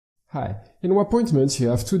Hi, in Wappointment you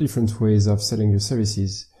have two different ways of selling your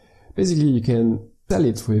services. Basically you can sell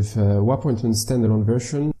it with Wappointment standalone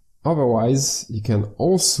version. Otherwise you can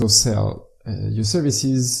also sell your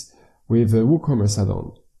services with a WooCommerce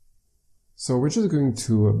add-on. So we're just going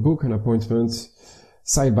to book an appointment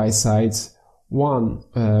side by side, one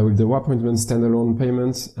with the Wappointment standalone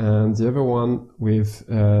payment and the other one with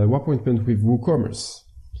Wappointment with WooCommerce.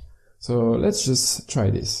 So let's just try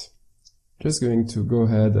this. Just going to go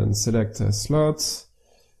ahead and select a slot.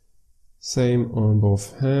 Same on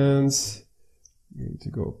both hands. We're going to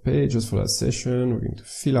go pay just for that session. We're going to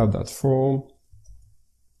fill out that form.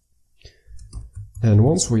 And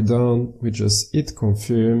once we're done, we just hit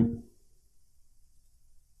confirm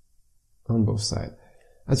on both sides.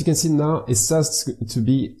 As you can see now, it starts to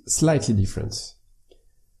be slightly different.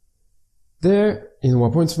 There, in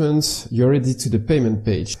Wappointment, you're ready to the payment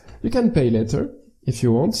page. You can pay later if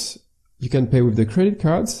you want. You can pay with the credit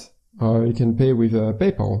card, or you can pay with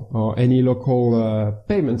PayPal, or any local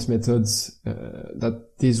payment methods that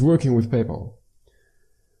is working with PayPal.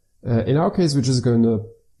 In our case, we're just going to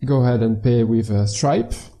go ahead and pay with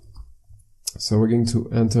Stripe. So we're going to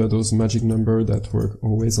enter those magic numbers that work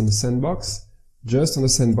always on the sandbox, just on the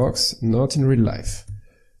sandbox, not in real life.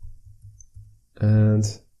 And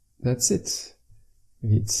that's it.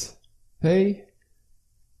 We hit pay,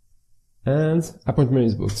 and appointment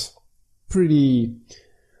is booked. Pretty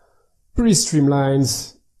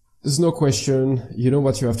streamlined. There's no question. You know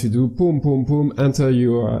what you have to do. Boom, boom, boom. Enter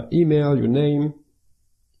your email, your name,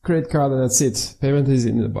 credit card, and that's it. Payment is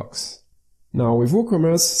in the box. Now with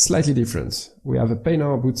WooCommerce, slightly different. We have a Pay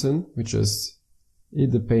Now button. We just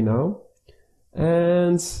hit the Pay Now.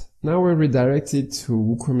 And now we're redirected to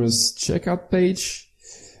WooCommerce checkout page.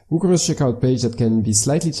 WooCommerce checkout page that can be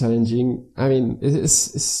slightly challenging. I mean,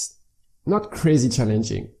 it's not crazy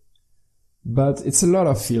challenging, but it's a lot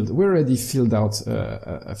of field. We already filled out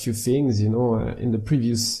a few things, you know, in the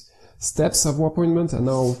previous steps of Wappointment, and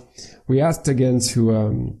now we asked again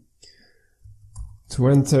to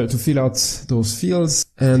fill out those fields,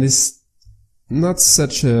 and it's not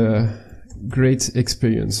such a great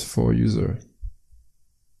experience for a user.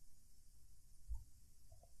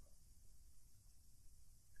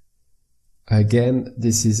 Again,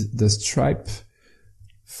 this is the Stripe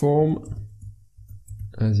form.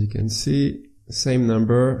 As you can see, same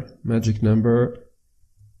number, magic number,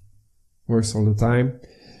 works all the time.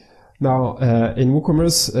 Now, in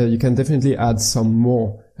WooCommerce, you can definitely add some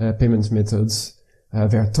more payment methods.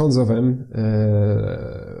 There are tons of them.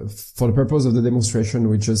 For the purpose of the demonstration,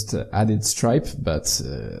 we just added Stripe, but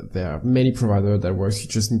there are many providers that works. You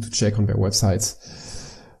just need to check on their websites.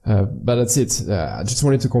 But that's it. I just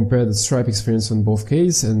wanted to compare the Stripe experience on both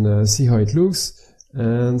cases and see how it looks.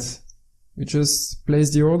 And we just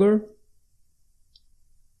place the order,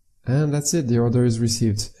 and that's it. The order is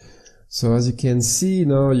received. So as you can see,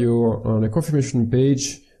 now you're on a confirmation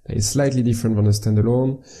page that is slightly different from the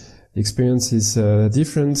standalone. The experience is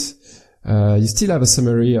different. You still have a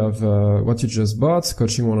summary of what you just bought,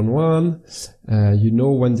 coaching one-on-one. You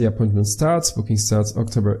know when the appointment starts. Booking starts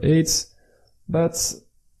October 8th. But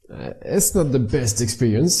it's not the best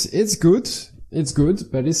experience. It's good,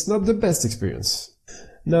 but it's not the best experience.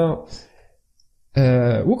 Now,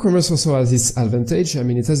 WooCommerce also has its advantage. I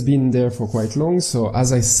mean, it has been there for quite long. So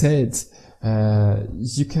as I said,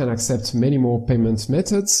 you can accept many more payment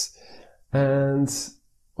methods, and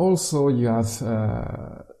also you have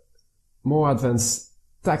more advanced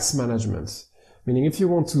tax management. Meaning if you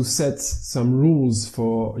want to set some rules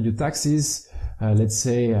for your taxes, let's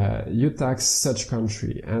say you tax such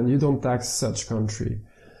country and you don't tax such country.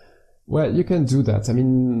 Well, you can do that. I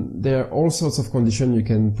mean, there are all sorts of conditions you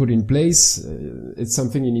can put in place. It's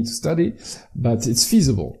something you need to study, but it's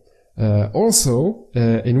feasible. Also,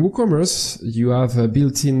 in WooCommerce, you have a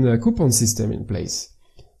built-in coupon system in place.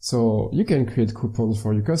 So you can create coupons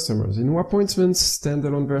for your customers. In Wappointment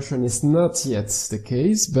standalone version, it's not yet the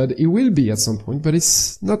case, but it will be at some point, but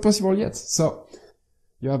it's not possible yet. So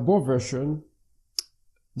you have both versions,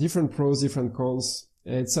 different pros, different cons.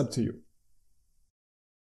 It's up to you.